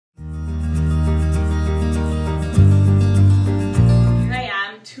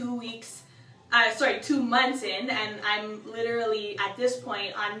2 months in, and I'm literally at this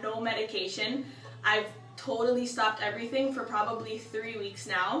point on no medication. I've totally stopped everything for probably 3 weeks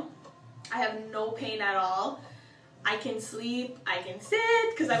now. I have no pain at all. I can sleep, I can sit,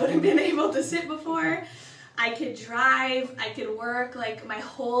 because I wouldn't have been able to sit before. I could drive, I could work, like my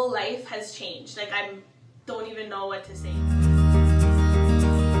whole life has changed. Like I don't even know what to say.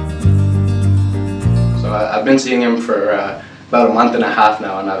 So I've been seeing him for about a month and a half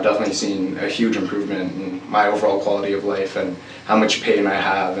now, and I've definitely seen a huge improvement in my overall quality of life and how much pain I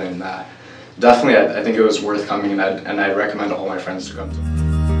have, and definitely I think it was worth coming, and I'd recommend all my friends to come to.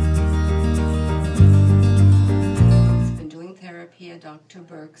 I've been doing therapy at Dr.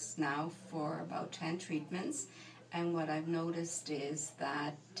 Burke's now for about 10 treatments, and what I've noticed is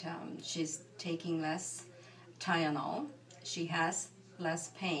that she's taking less Tylenol, she has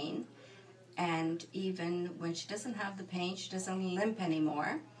less pain, and even when she doesn't have the pain, she doesn't limp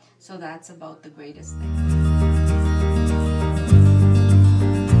anymore. So that's about the greatest thing.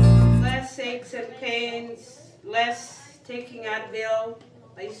 Less aches and pains, less taking Advil.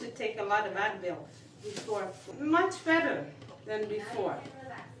 I used to take a lot of Advil before. Much better than before.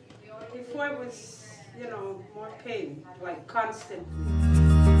 Before it was, you know, more pain, like constantly.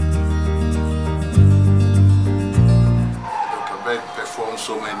 Performed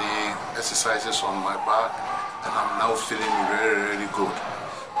so many exercises on my back, and I'm now feeling really good.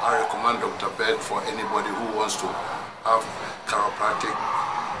 I recommend Dr. Bed for anybody who wants to have chiropractic.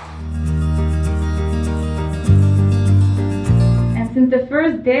 And since the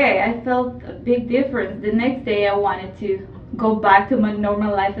first day I felt a big difference. The next day I wanted to go back to my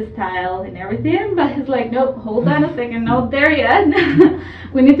normal lifestyle and everything, but it's like, nope, hold on a second, not there yet.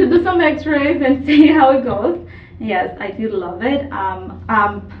 We need to do some x-rays and see how it goes. Yes, I do love it.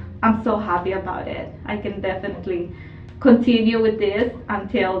 I'm so happy about it. I can definitely continue with this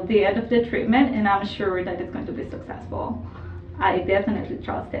until the end of the treatment, and I'm sure that it's going to be successful. I definitely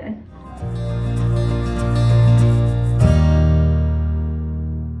trust it.